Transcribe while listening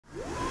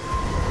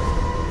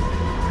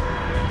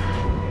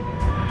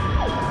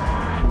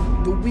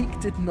week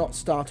did not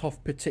start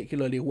off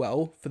particularly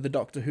well for the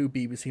Doctor Who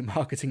BBC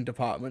marketing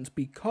department,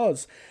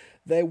 because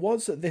there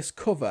was this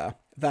cover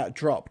that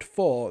dropped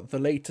for the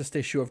latest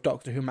issue of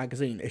Doctor Who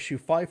magazine, issue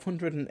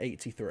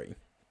 583.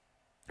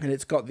 And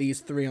it's got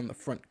these three on the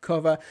front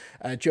cover,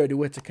 Jodie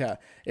Whittaker,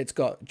 it's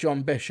got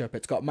John Bishop,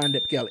 it's got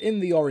Mandip Gill in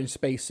the orange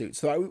spacesuit.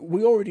 So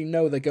we already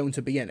know they're going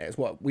to be in it. It's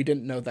what we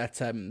didn't know that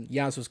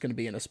Yaz was going to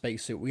be in a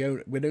spacesuit.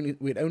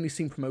 We'd only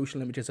seen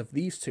promotional images of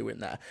these two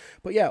in there.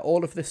 But yeah,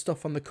 all of this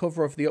stuff on the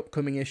cover of the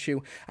upcoming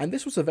issue. And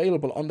this was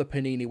available on the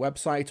Panini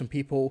website, and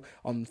people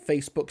on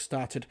Facebook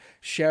started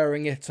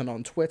sharing it, and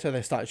on Twitter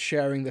they started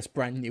sharing this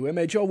brand new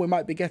image. Oh, we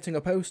might be getting a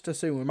poster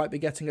soon, we might be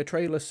getting a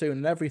trailer soon,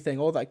 and everything,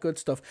 all that good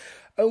stuff.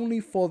 Only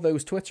for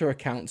those Twitter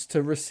accounts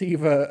to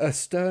receive a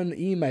stern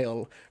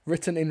email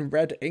written in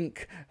red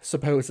ink,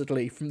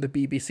 supposedly, from the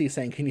BBC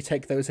saying, can you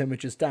take those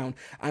images down?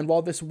 And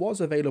while this was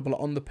available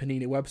on the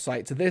Panini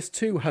website, this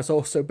too has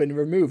also been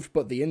removed,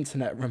 but the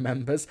internet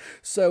remembers.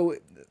 So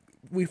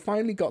we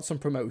finally got some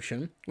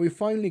promotion, we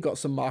finally got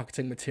some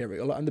marketing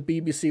material, and the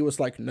BBC was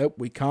like, nope,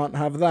 we can't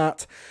have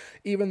that.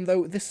 Even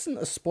though this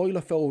isn't a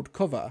spoiler-filled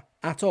cover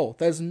at all.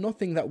 There's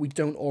nothing that we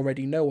don't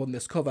already know on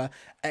this cover,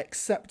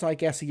 except, I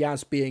guess,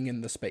 Yaz being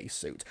in the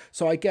spacesuit.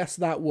 So I guess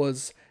that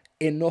was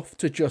enough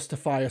to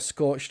justify a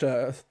scorched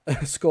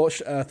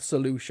earth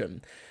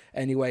solution.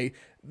 Anyway,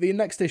 the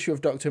next issue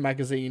of Doctor Who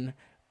magazine,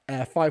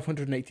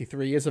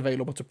 583, is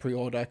available to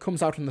pre-order.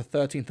 Comes out on the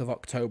 13th of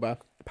October.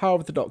 Power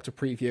of the Doctor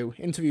preview,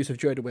 interviews with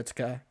Jodie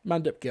Whittaker,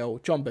 Mandip Gill,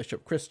 John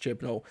Bishop, Chris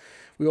Chibnall.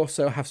 We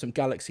also have some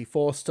Galaxy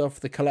 4 stuff,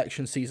 the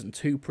Collection Season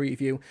 2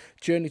 preview,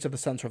 Journey to the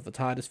Centre of the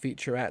TARDIS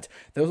featurette.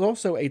 There was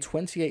also a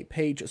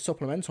 28-page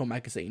supplemental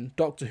magazine,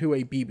 Doctor Who,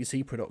 a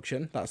BBC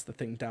production. That's the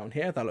thing down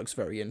here. That looks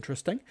very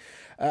interesting.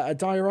 A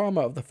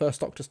diorama of the First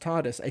Doctor's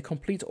TARDIS, a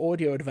complete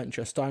audio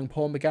adventure starring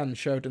Paul McGann,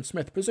 Sheridan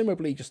Smith,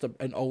 presumably just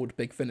an old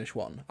Big Finish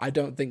one. I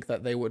don't think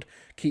that they would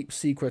keep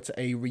secret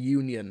a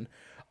reunion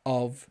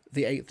of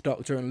the 8th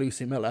Doctor and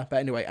Lucy Miller, but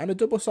anyway, and a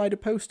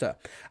double-sided poster.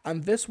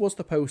 And this was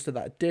the poster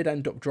that did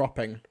end up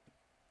dropping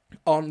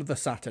on the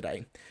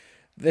Saturday.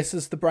 This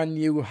is the brand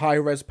new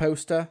high-res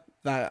poster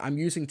that I'm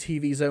using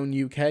TV Zone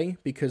UK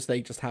because they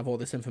just have all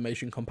this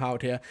information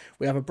compiled here.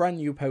 We have a brand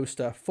new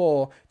poster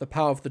for The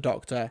Power of the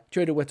Doctor,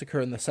 Jodie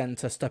Whittaker in the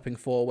centre, stepping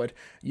forward.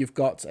 You've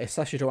got a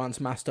Sacha Dhawan's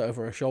master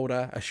over her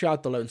shoulder, a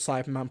Shad the Lone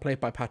Cyberman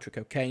played by Patrick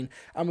O'Kane,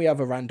 and we have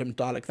a random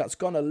Dalek that's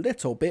gone a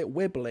little bit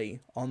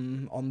wibbly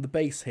on the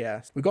base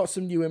here. We've got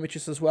some new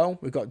images as well.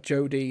 We've got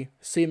Jodie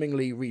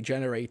seemingly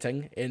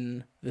regenerating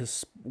in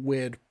this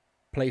weird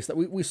place that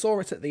we saw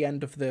it at the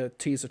end of the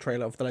teaser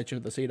trailer of The Legend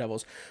of the Sea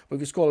Devils. But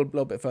if you scroll a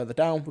little bit further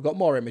down, we've got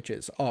more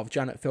images of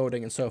Janet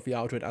Fielding and Sophie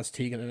Aldred as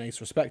Tegan and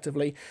Ace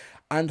respectively,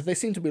 and they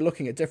seem to be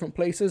looking at different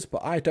places,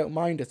 but I don't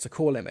mind, it's a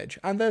cool image.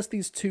 And there's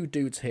these two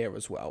dudes here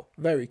as well,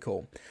 very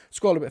cool.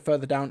 Scroll a bit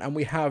further down and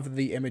we have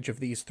the image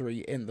of these three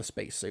in the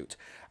spacesuit.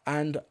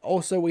 And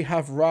also we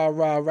have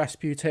Ra-Ra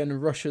Rasputin,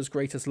 Russia's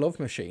Greatest Love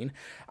Machine,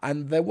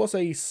 and there was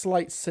a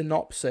slight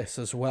synopsis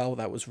as well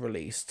that was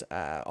released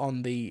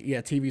on the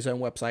TV Zone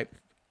website.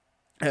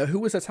 Who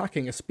was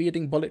attacking a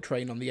speeding bullet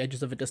train on the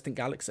edges of a distant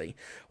galaxy?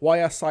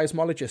 Why are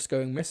seismologists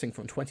going missing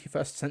from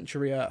 21st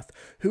century Earth?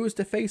 Who is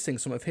defacing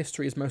some of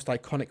history's most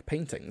iconic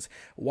paintings?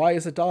 Why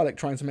is a Dalek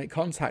trying to make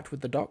contact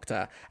with the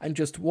Doctor? And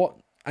just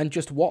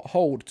what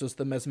hold does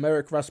the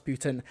mesmeric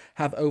Rasputin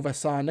have over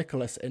Tsar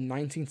Nicholas in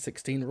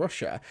 1916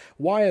 Russia?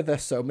 Why are there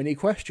so many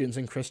questions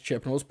in Chris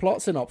Chibnall's plot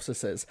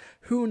synopsises?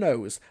 Who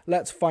knows?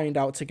 Let's find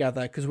out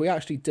together, because we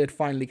actually did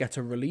finally get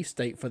a release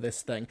date for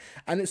this thing,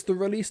 and it's the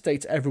release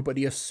date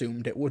everybody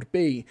assumed it would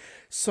be.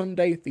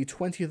 Sunday, the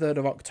 23rd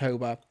of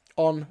October,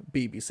 on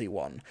BBC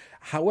One.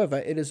 However,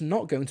 it is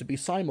not going to be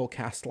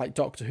simulcast like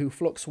Doctor Who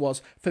Flux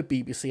was for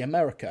BBC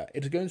America.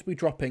 It is going to be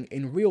dropping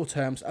in real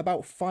terms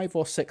about 5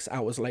 or 6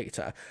 hours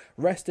later.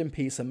 Rest in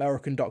peace,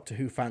 American Doctor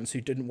Who fans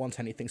who didn't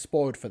want anything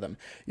spoiled for them.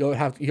 You're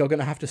going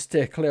to have to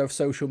steer clear of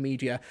social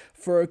media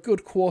for a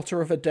good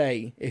quarter of a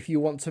day if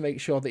you want to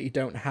make sure that you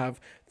don't have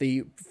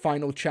the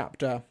final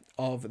chapter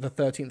of the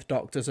 13th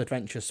Doctor's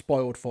adventure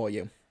spoiled for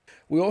you.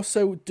 We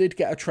also did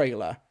get a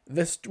trailer.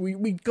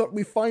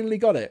 We finally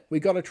got it. We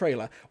got a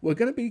trailer. We're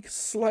going to be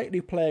slightly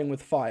playing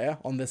with fire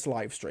on this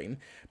live stream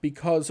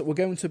because we're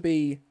going to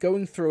be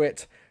going through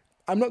it.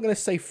 I'm not going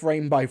to say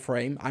frame by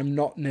frame, I'm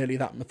not nearly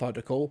that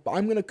methodical, but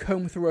I'm going to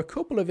comb through a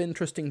couple of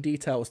interesting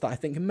details that I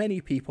think many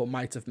people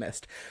might have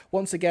missed.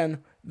 Once again,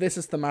 this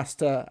is the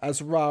Master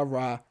as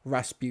Ra-Ra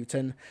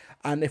Rasputin,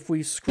 and if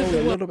we scroll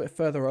a little bit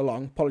further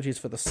along, apologies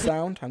for the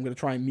sound, I'm going to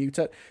try and mute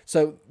it.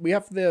 So we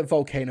have the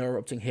volcano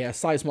erupting here,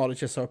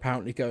 seismologists are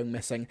apparently going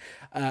missing.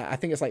 I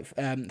think it's like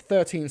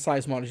 13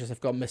 seismologists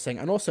have gone missing,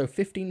 and also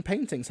 15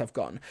 paintings have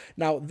gone.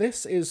 Now,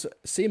 this is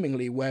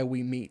seemingly where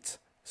we meet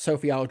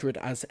Sophie Aldred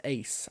as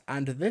Ace,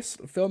 and this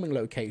filming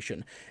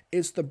location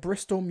is the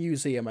Bristol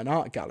Museum and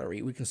Art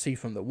Gallery. We can see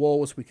from the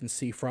walls, we can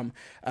see from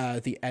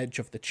the edge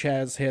of the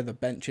chairs here, the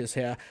benches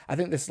here. I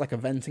think this is like a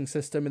venting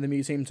system in the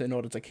museum in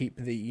order to keep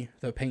the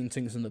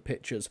paintings and the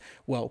pictures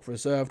well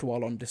preserved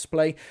while on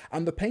display.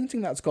 And the painting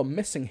that's gone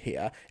missing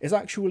here is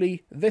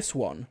actually this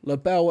one, La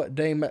Belle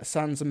Dame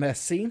Sans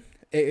Merci.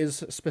 It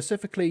is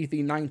specifically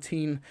the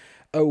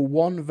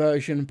 1901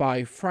 version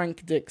by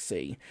Frank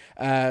Dixie.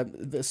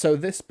 So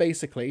this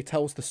basically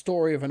tells the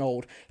story of an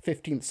old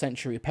 15th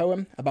century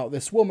poem about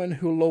this woman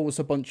who lulls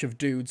a bunch of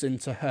dudes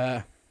into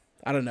her,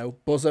 I don't know,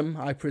 bosom,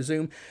 I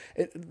presume.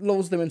 It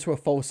lulls them into a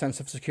false sense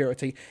of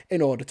security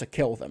in order to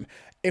kill them.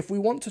 If we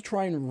want to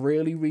try and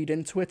really read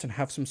into it and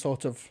have some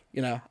sort of,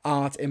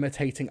 art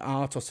imitating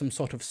art or some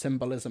sort of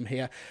symbolism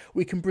here,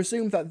 we can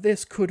presume that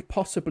this could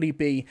possibly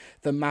be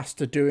the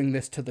Master doing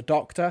this to the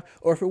Doctor,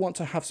 or if we want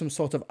to have some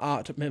sort of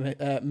art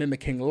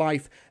mimicking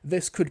life,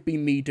 this could be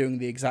me doing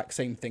the exact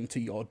same thing to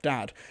your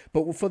dad.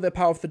 But for the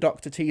Power of the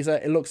Doctor teaser,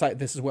 it looks like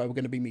this is where we're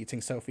going to be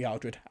meeting Sophie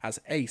Aldred as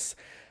Ace.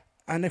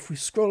 And if we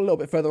scroll a little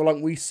bit further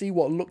along, we see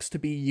what looks to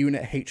be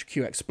Unit HQ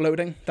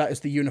exploding. That is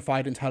the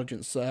Unified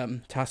Intelligence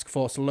Task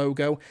Force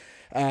logo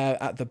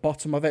at the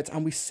bottom of it.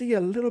 And we see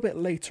a little bit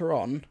later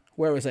on,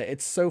 where is it?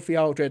 It's Sophie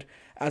Aldred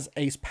as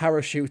Ace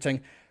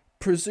parachuting,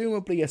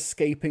 presumably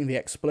escaping the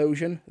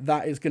explosion.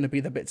 That is going to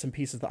be the bits and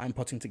pieces that I'm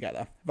putting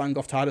together. Van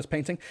Gogh TARDIS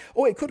painting.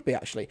 Or it could be,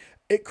 actually.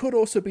 It could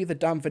also be the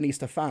Dan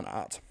Vanista fan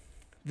art.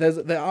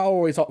 There are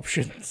always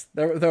options.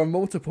 There are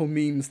multiple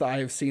memes that I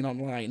have seen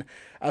online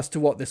as to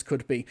what this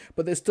could be,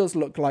 but this does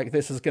look like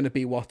this is going to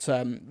be what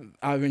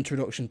our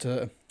introduction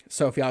to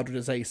Sophie Aldred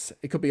as Ace.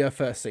 It could be her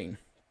first scene.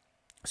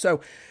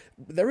 So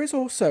there is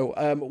also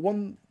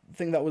one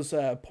thing that was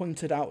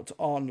pointed out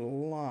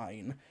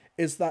online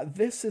is that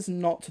this is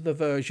not the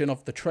version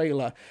of the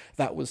trailer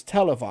that was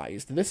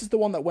televised. This is the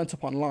one that went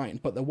up online,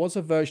 but there was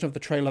a version of the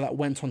trailer that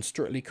went on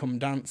Strictly Come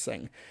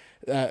Dancing,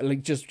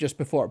 like just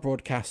before it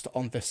broadcast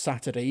on this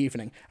Saturday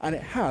evening, and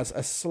it has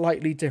a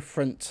slightly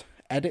different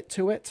edit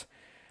to it.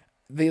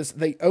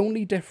 The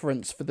only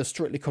difference for the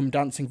Strictly Come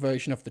Dancing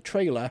version of the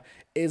trailer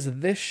is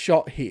this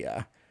shot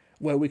here,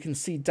 where we can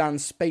see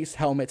Dan's space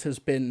helmet has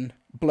been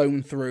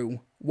blown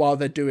through while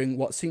they're doing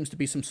what seems to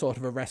be some sort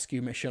of a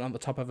rescue mission on the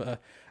top of a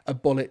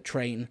bullet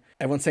train.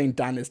 Everyone's saying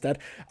Dan is dead.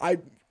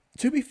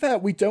 To be fair,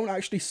 we don't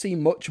actually see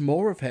much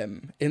more of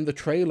him in the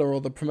trailer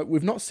or the promo.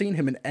 We've not seen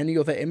him in any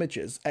other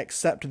images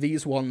except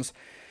these ones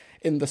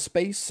in the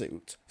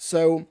spacesuit.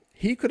 So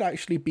he could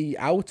actually be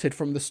outed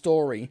from the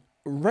story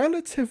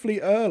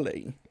relatively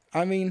early.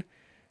 I mean,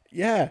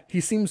 yeah,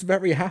 he seems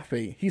very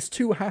happy. He's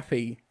too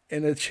happy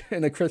in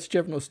a Chris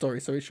Chibnall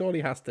story, so he surely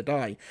has to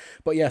die.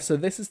 But yeah, so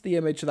this is the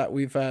image that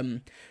we've...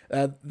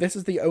 this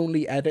is the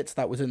only edit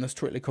that was in the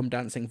Strictly Come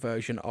Dancing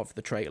version of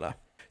the trailer.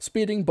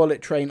 Speeding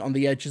bullet train on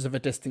the edges of a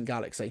distant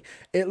galaxy.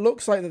 It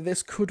looks like that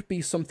this could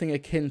be something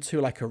akin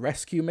to like a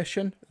rescue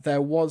mission.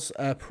 There was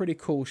a pretty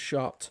cool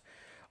shot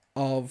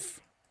of...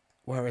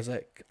 Where is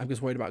it? I'm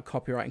just worried about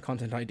copyright and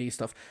content ID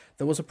stuff.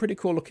 There was a pretty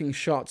cool looking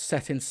shot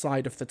set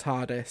inside of the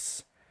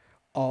TARDIS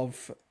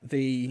of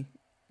the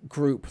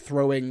group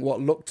throwing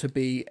what looked to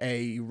be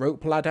a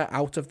rope ladder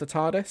out of the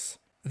TARDIS.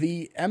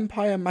 The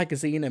Empire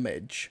magazine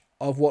image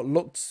of what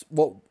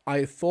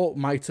I thought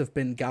might have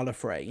been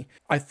Gallifrey.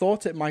 I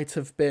thought it might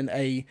have been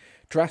a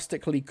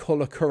drastically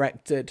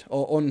colour-corrected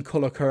or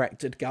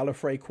uncolour-corrected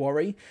Gallifrey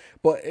quarry,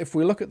 but if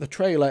we look at the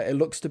trailer, it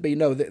looks to be,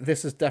 no,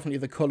 this is definitely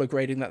the colour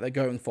grading that they're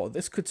going for.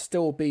 This could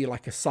still be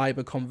like a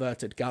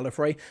cyber-converted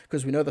Gallifrey,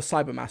 because we know the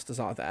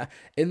Cybermasters are there.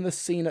 In the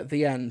scene at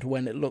the end,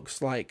 when it looks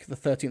like the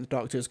 13th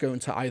Doctor is going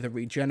to either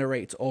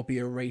regenerate or be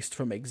erased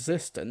from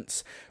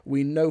existence,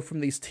 we know from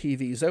these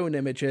TV Zone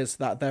images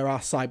that there are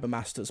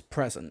Cybermasters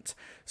present,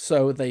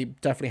 so they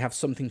definitely have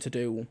something to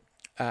do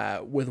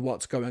with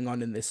what's going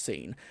on in this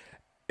scene.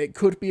 It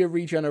could be a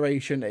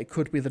regeneration, it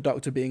could be the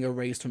Doctor being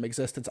erased from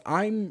existence.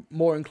 I'm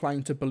more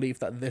inclined to believe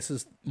that this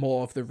is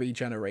more of the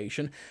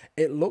regeneration.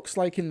 It looks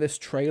like in this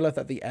trailer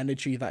that the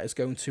energy that is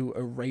going to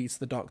erase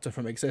the Doctor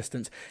from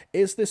existence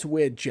is this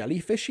weird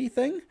jellyfishy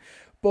thing,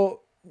 but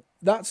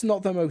that's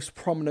not the most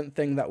prominent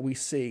thing that we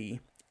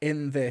see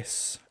in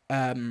this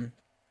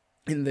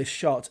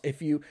shot.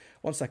 If you...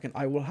 One second,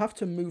 I will have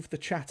to move the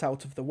chat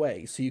out of the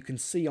way so you can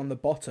see on the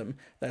bottom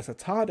there's a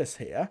TARDIS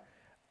here,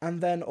 and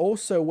then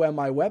also where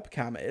my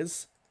webcam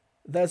is,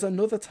 there's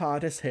another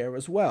TARDIS here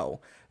as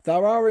well.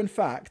 There are, in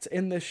fact,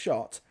 in this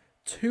shot,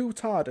 2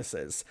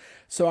 TARDISes.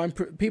 So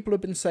people have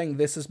been saying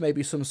this is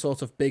maybe some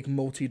sort of big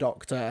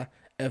multi-Doctor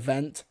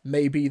event.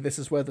 Maybe this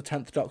is where the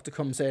 10th Doctor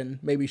comes in,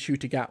 maybe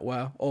Ncuti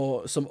Gatwa,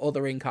 or some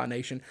other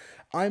incarnation.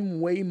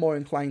 I'm way more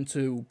inclined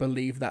to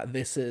believe that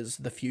this is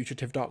the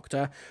fugitive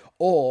Doctor,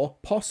 or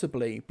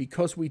possibly,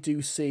 because we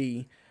do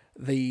see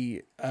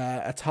a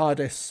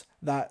TARDIS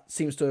that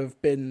seems to have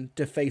been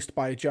defaced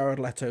by Jared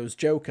Leto's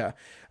Joker,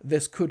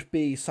 this could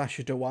be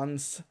Sacha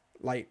Dhawan's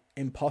like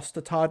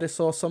imposter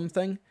TARDIS or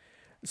something.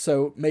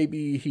 So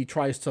maybe he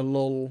tries to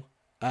lull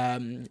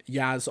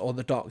Yaz or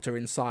the Doctor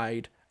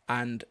inside,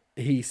 and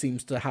he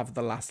seems to have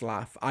the last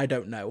laugh. I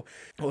don't know.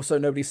 Also,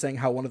 nobody's saying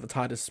how one of the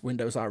TARDIS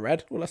windows are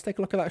red. Well, let's take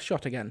a look at that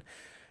shot again.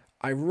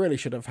 I really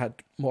should have had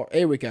more.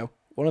 Here we go.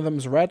 One of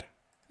them's red.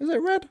 Is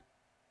it red?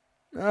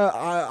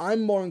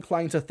 I'm more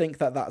inclined to think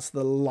that that's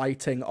the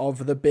lighting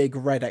of the big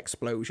red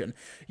explosion.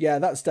 Yeah,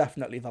 that's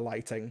definitely the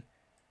lighting.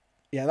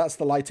 Yeah, that's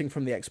the lighting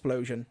from the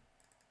explosion.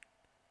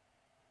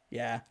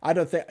 Yeah, I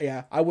don't think.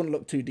 Yeah, I wouldn't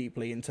look too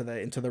deeply into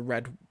the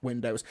red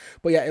windows.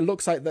 But yeah, it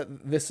looks like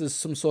that this is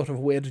some sort of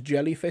weird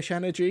jellyfish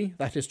energy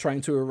that is trying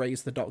to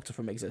erase the Doctor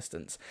from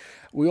existence.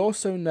 We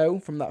also know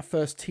from that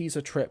first teaser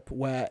trip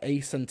where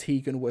Ace and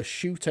Tegan were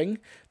shooting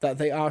that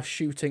they are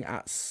shooting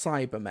at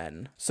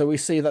Cybermen. So we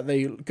see that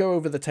they go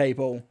over the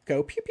table,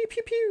 go pew pew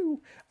pew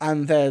pew,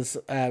 and there's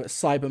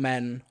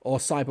Cybermen or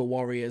Cyber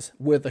Warriors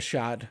with a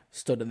Shad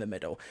stood in the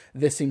middle.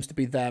 This seems to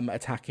be them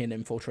attacking,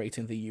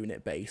 infiltrating the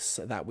unit base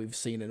that we've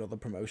seen in other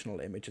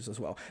promotional images as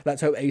well.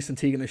 Let's hope Ace and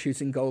Tegan are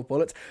shooting gold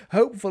bullets.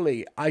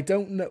 Hopefully, I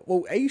don't know.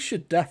 Well, Ace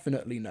should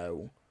definitely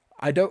know.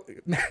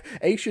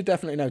 Ace should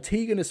definitely know.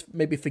 Tegan is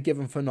maybe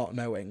forgiven for not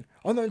knowing.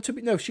 Oh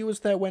no, she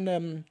was there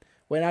when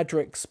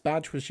Adric's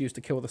badge was used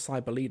to kill the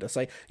cyber leader.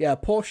 So yeah,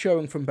 poor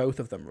showing from both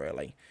of them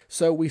really.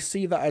 So we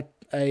see that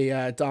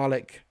a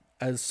Dalek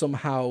has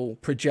somehow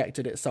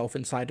projected itself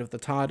inside of the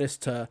TARDIS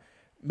to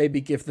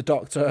maybe give the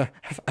Doctor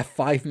a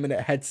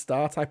 5-minute head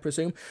start, I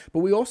presume.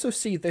 But we also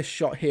see this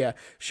shot here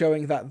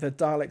showing that the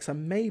Daleks are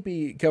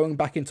maybe going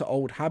back into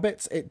old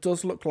habits. It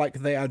does look like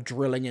they are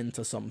drilling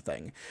into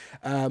something.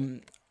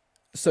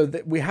 So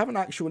that we haven't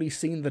actually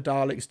seen the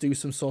Daleks do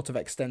some sort of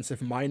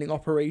extensive mining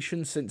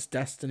operation since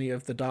Destiny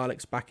of the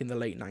Daleks back in the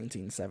late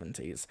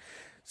 1970s.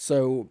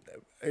 So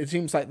it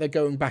seems like they're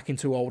going back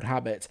into old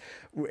habits.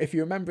 If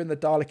you remember in the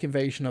Dalek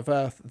invasion of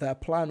Earth, their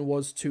plan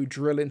was to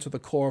drill into the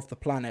core of the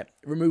planet,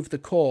 remove the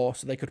core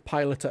so they could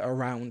pilot it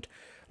around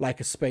like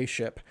a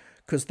spaceship,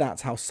 because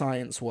that's how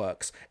science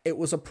works. It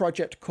was a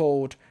project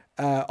called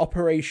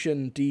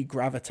Operation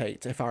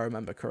Degravitate, if I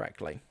remember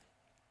correctly.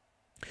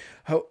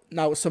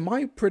 Now, so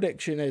my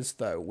prediction is,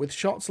 though, with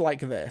shots like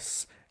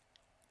this,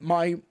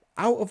 my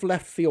out of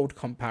left field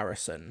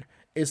comparison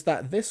is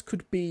that this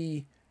could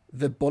be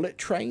the bullet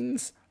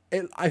trains.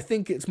 I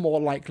think it's more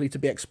likely to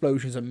be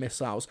explosions and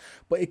missiles,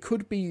 but it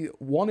could be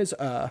one is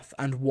Earth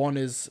and one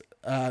is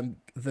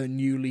the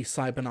newly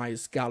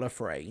cybernized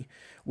Gallifrey,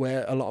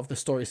 where a lot of the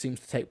story seems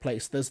to take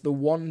place. There's the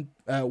one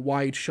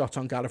wide shot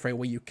on Gallifrey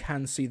where you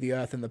can see the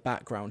Earth in the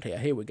background here.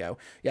 Here we go.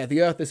 Yeah,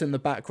 the Earth is in the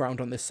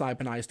background on this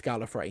cybernized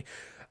Gallifrey.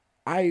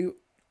 I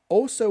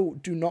also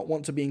do not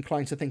want to be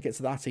inclined to think it's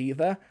that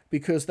either,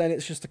 because then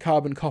it's just a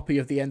carbon copy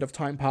of the End of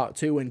Time Part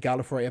 2 when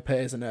Gallifrey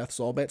appears in Earth's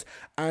orbit.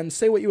 And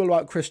say what you will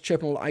about Chris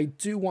Chibnall, I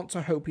do want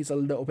to hope he's a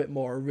little bit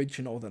more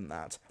original than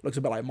that. Looks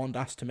a bit like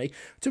Mondas to me.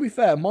 To be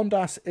fair,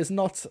 Mondas is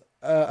not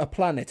a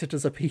planet, it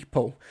is a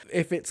people.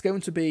 If it's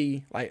going to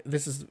be, like,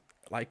 this is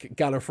like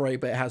Gallifrey,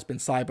 but it has been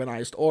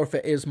cybernized, or if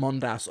it is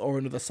Mondas or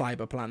another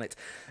cyber planet,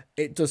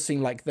 it does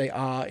seem like they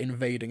are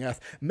invading Earth.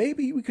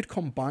 Maybe we could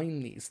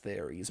combine these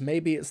theories.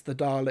 Maybe it's the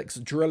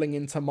Daleks drilling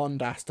into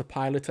Mondas to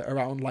pilot it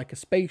around like a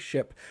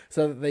spaceship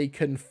so that they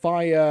can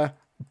fire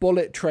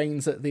bullet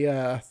trains at the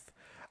Earth,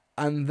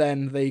 and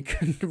then they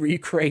can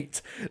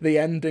recreate the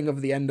ending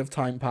of the End of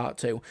Time Part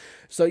 2.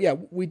 So yeah,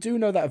 we do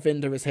know that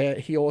Vinder is here.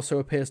 He also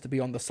appears to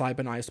be on the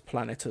cybernized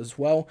planet as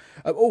well.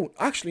 Oh,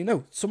 actually,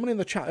 no. Someone in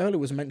the chat earlier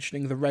was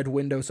mentioning the red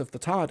windows of the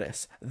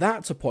TARDIS.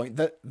 That's a point,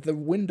 that the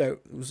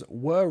windows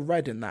were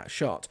red in that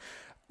shot.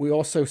 We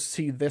also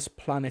see this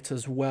planet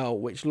as well,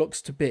 which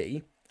looks to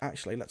be...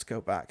 Actually, let's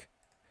go back.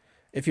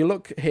 If you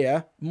look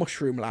here,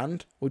 Mushroom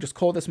Land. We'll just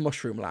call this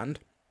Mushroom Land.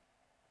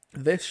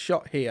 This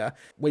shot here,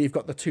 where you've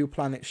got the two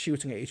planets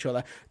shooting at each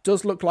other,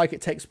 does look like it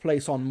takes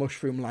place on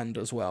Mushroom Land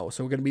as well.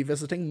 So we're going to be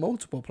visiting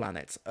multiple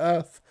planets.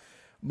 Earth,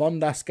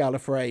 Mondas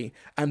Gallifrey,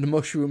 and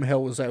Mushroom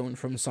Hill Zone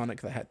from Sonic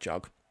the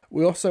Hedgehog.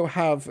 We also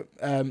have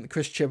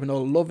Chris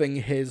Chibnall loving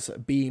his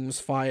beams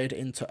fired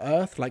into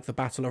Earth, like the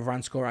Battle of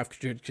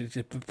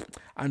Ranskorav,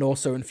 and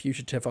also in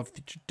Fugitive of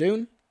the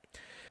Jadoon.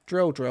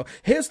 Drill, drill.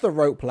 Here's the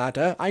rope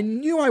ladder. I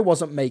knew I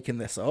wasn't making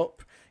this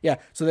up. Yeah,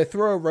 so they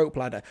throw a rope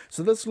ladder.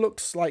 So this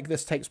looks like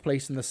this takes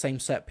place in the same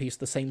set piece,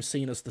 the same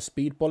scene as the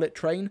speed bullet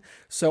train.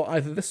 So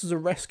either this is a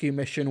rescue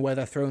mission where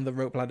they're throwing the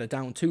rope ladder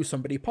down to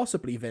somebody,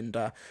 possibly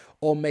Vinder,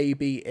 or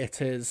maybe it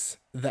is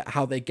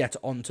how they get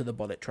onto the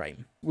bullet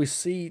train. We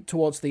see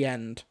towards the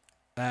end,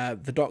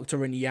 the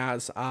Doctor and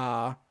Yaz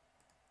are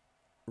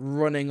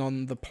running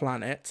on the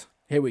planet.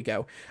 Here we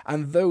go.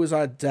 And those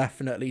are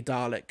definitely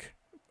Dalek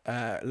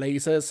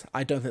lasers.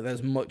 I don't think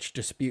there's much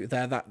dispute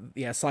there. That,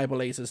 yeah, cyber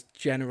lasers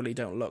generally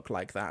don't look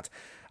like that.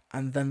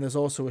 And then there's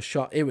also a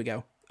shot, here we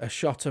go, a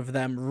shot of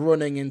them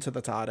running into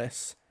the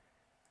TARDIS.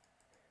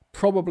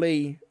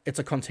 Probably it's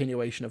a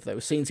continuation of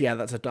those scenes. Yeah,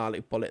 that's a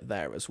Dalek bullet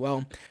there as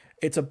well.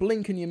 It's a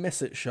blink and you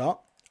miss it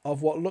shot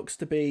of what looks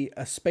to be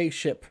a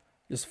spaceship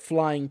just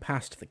flying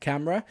past the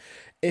camera.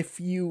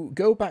 If you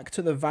go back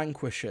to the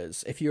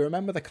Vanquishers, if you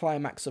remember the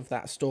climax of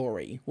that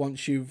story,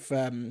 once you've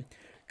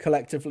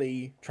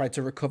collectively tried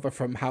to recover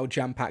from how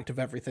jam-packed of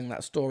everything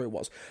that story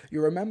was. You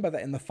remember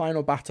that in the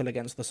final battle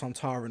against the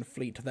Sontaran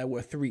fleet, there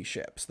were 3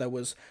 ships. There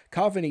was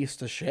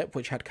Carvanista's ship,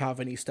 which had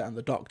Carvanista and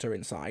the Doctor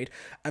inside,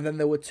 and then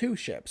there were 2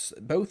 ships,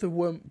 both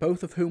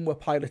of whom were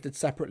piloted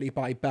separately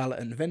by Bell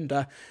and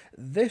Vinder.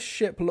 This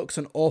ship looks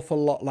an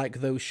awful lot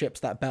like those ships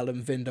that Bell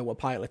and Vinder were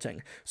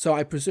piloting. So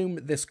I presume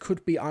this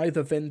could be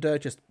either Vinder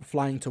just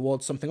flying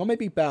towards something, or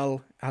maybe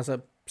Bell has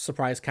a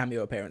surprise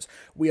cameo appearance.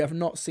 We have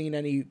not seen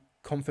any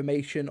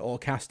confirmation or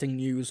casting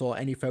news or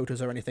any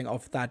photos or anything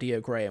of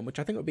Thadia Graham, which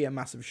I think would be a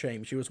massive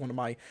shame. She was one of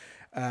my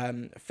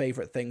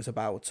favorite things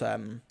about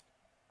Doctor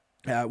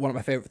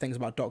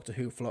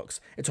Who Flux.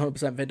 It's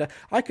 100% Vinder.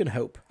 I can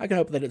hope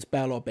that it's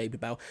Bell or Baby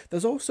Bell.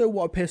 There's also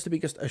what appears to be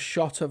just a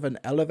shot of an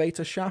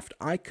elevator shaft.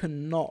 I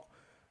cannot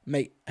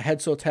make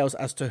heads or tails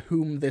as to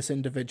whom this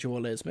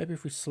individual is. Maybe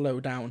if we slow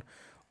down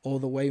all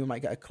the way, we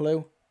might get a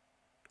clue.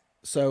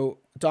 So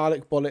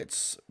Dalek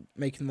bullets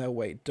making their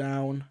way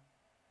down.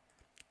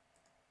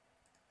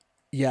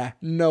 Yeah,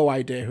 no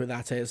idea who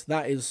that is.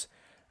 That is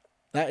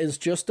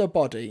just a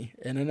body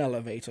in an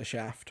elevator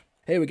shaft.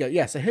 Here we go.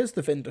 Yeah, so here's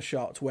the Vinder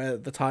shot where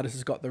the TARDIS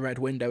has got the red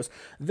windows.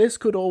 This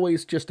could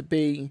always just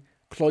be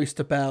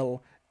Cloister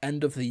Bell,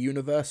 end of the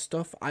universe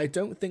stuff. I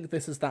don't think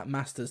this is that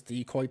Master's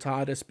decoy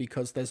TARDIS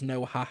because there's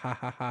no ha ha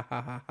ha ha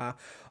ha ha ha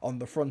on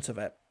the front of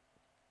it.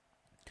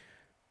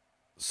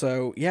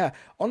 So, yeah,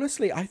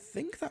 honestly, I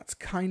think that's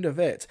kind of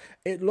it.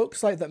 It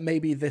looks like that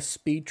maybe this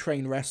speed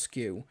train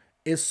rescue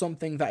is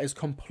something that is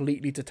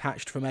completely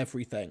detached from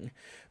everything.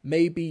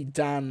 Maybe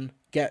Dan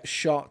gets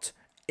shot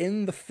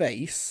in the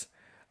face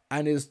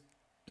and is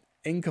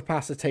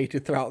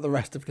incapacitated throughout the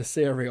rest of the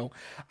serial.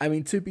 I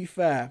mean, to be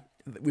fair,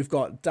 we've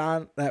got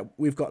Dan,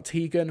 we've got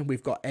Tegan,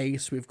 we've got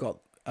Ace, we've got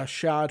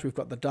Ashad, we've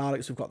got the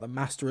Daleks, we've got the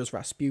Master as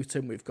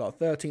Rasputin, we've got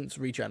 13th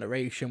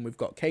Regeneration, we've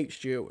got Kate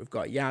Stewart, we've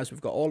got Yaz,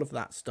 we've got all of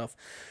that stuff.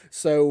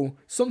 So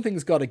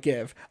something's got to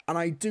give, and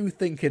I do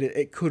think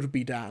it could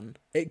be Dan.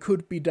 It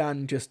could be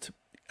Dan just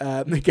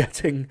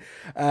getting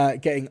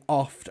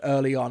offed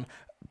early on,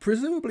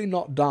 presumably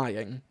not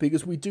dying,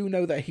 because we do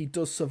know that he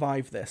does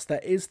survive this.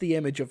 There is the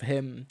image of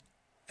him,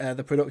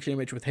 the production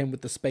image with him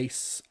with the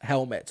space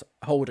helmet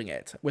holding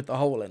it with the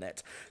hole in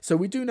it. So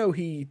we do know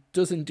he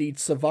does indeed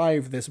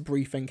survive this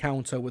brief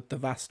encounter with the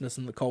vastness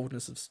and the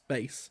coldness of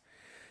space.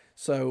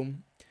 So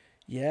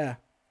yeah,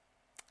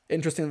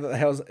 interesting that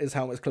his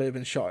helmet's clearly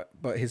been shot,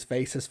 but his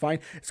face is fine.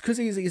 It's because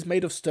he's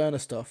made of sterner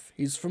stuff.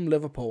 He's from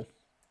Liverpool.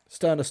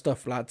 Sterner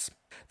stuff, lads.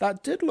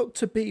 That did look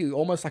to be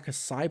almost like a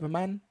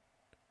Cyberman.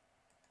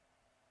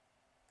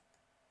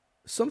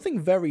 Something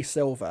very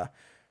silver.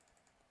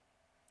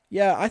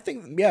 Yeah, I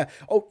think, yeah.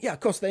 Oh, yeah,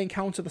 of course, they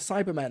encounter the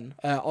Cybermen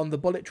on the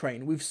bullet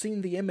train. We've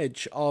seen the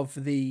image of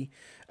the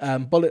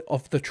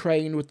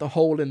train with the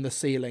hole in the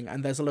ceiling,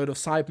 and there's a load of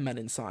Cybermen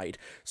inside.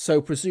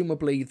 So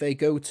presumably they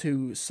go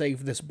to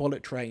save this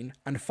bullet train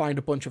and find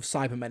a bunch of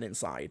Cybermen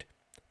inside.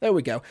 There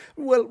we go.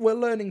 We're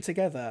learning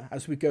together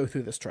as we go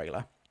through this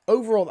trailer.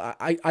 Overall,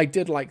 I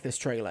did like this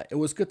trailer. It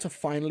was good to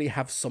finally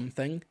have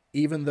something,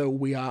 even though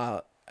we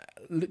are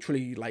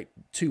literally like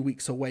 2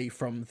 weeks away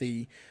from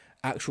the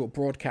actual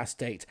broadcast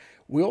date.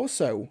 We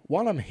also,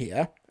 while I'm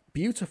here,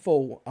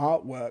 beautiful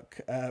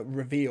artwork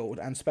revealed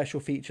and special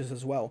features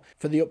as well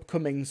for the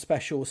upcoming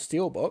special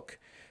Steelbook.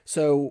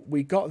 So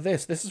we got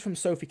this. This is from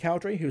Sophie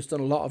Cowdery, who's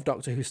done a lot of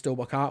Doctor Who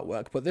Steelbook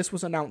artwork, but this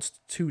was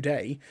announced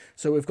today.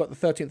 So we've got the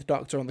 13th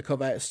Doctor on the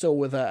cover. It's still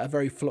with a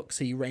very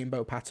fluxy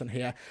rainbow pattern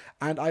here.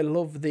 And I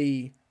love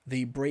the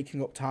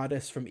breaking up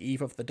TARDIS from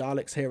Eve of the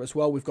Daleks here as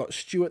well. We've got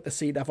Stuart the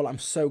Sea Devil. I'm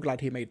so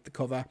glad he made the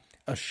cover.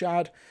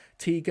 Ashad,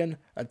 Tegan,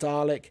 a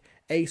Dalek,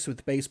 Ace with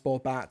the baseball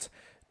bat,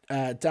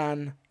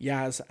 Dan,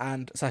 Yaz,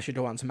 and Sacha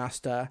Dhawan's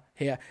Master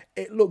here.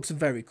 It looks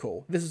very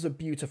cool. This is a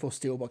beautiful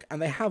Steelbook,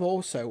 and they have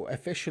also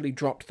officially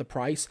dropped the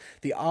price.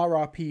 The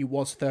RRP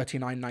was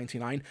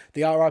 $39.99.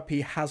 The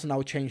RRP has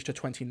now changed to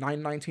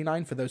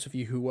 $29.99 for those of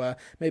you who were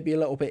maybe a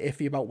little bit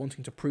iffy about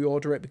wanting to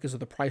pre-order it because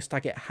of the price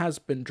tag. It has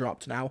been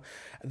dropped now.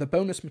 The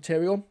bonus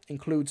material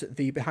includes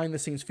the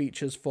behind-the-scenes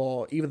features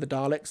for either the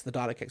Daleks, the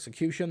Dalek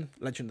Execution,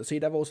 Legend of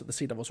the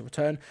Sea Devils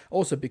Return,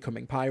 also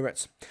Becoming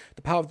Pirates,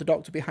 the Power of the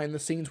Doctor behind the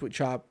scenes,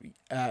 which are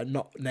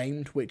not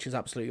named, which is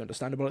absolutely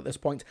understandable at this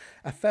point.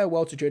 A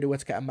farewell to Jodie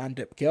Whittaker and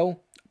Mandip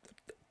Gill.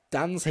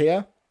 Dan's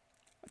here.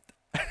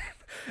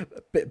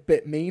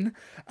 bit mean.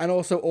 And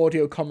also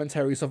audio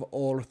commentaries of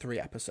all 3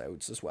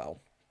 episodes as well.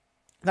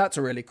 That's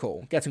really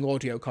cool, getting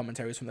audio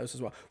commentaries from those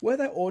as well. Were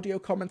there audio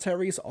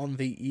commentaries on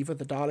the Eve of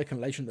the Dalek and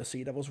Legend of the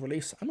Sea Devils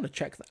release? I'm gonna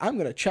check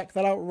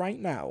that out right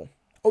now.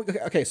 Oh,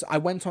 okay, so I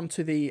went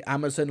onto the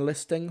Amazon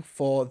listing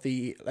for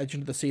the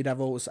Legend of the Sea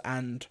Devils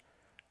and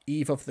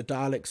Eve of the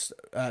Daleks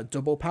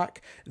double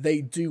pack. They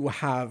do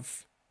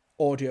have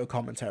audio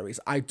commentaries.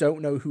 I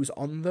don't know who's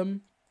on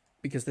them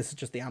because this is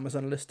just the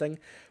Amazon listing,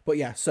 but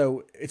yeah,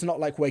 so it's not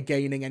like we're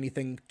gaining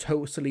anything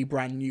totally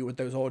brand new with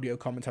those audio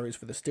commentaries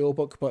for the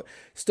Steelbook, but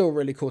still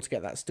really cool to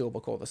get that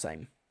Steelbook all the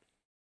same.